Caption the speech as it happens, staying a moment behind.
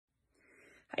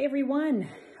Hi, everyone.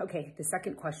 Okay, the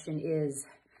second question is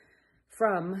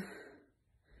from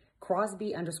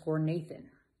Crosby_Nathan.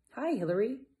 Hi,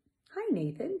 Hilary. Hi,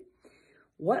 Nathan.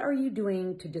 What are you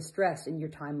doing to distress in your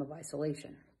time of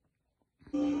isolation?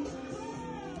 Join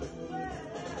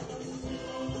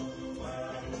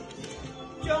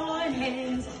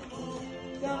hands,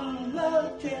 gonna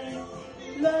love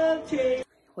change.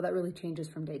 Well, that really changes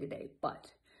from day to day, but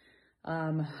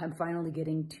I'm finally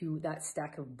getting to that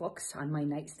stack of books on my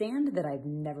nightstand that I've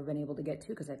never been able to get to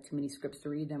because I have too many scripts to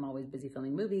read. I'm always busy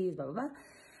filming movies, blah, blah,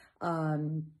 blah.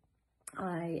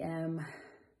 I am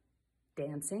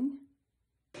dancing.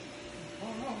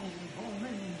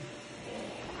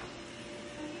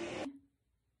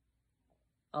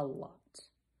 A lot.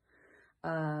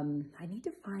 I need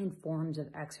to find forms of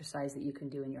exercise that you can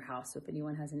do in your house. So if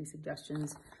anyone has any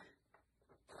suggestions,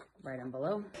 write them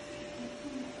below.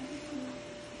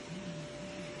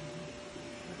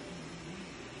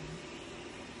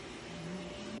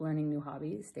 Learning new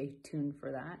hobbies, stay tuned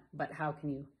for that. But how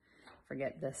can you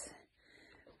forget this?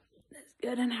 That's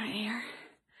good in our hair.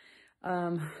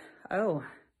 Oh,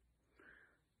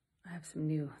 I have some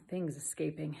new things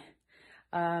escaping.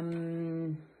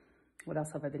 What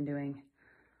else have I been doing?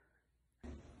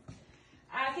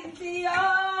 I can see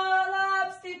all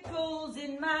obstacles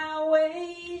in my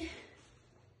way.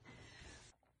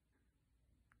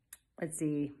 Let's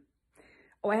see.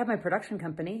 Oh, I have my production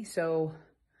company, so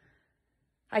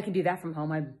I can do that from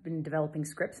home. I've been developing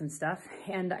scripts and stuff.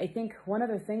 And I think one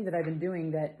other thing that I've been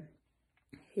doing that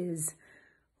is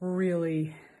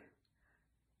really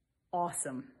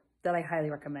awesome that I highly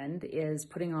recommend is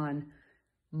putting on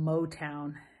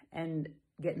Motown and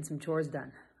getting some chores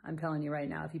done. I'm telling you right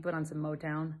now, if you put on some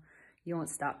Motown, you won't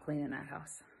stop cleaning that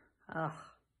house. Ugh.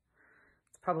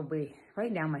 It's probably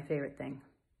right now my favorite thing.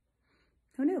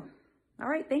 Who knew? All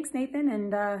right, thanks, Nathan,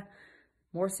 and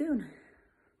more soon.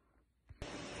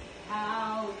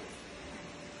 How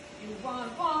you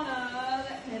wanna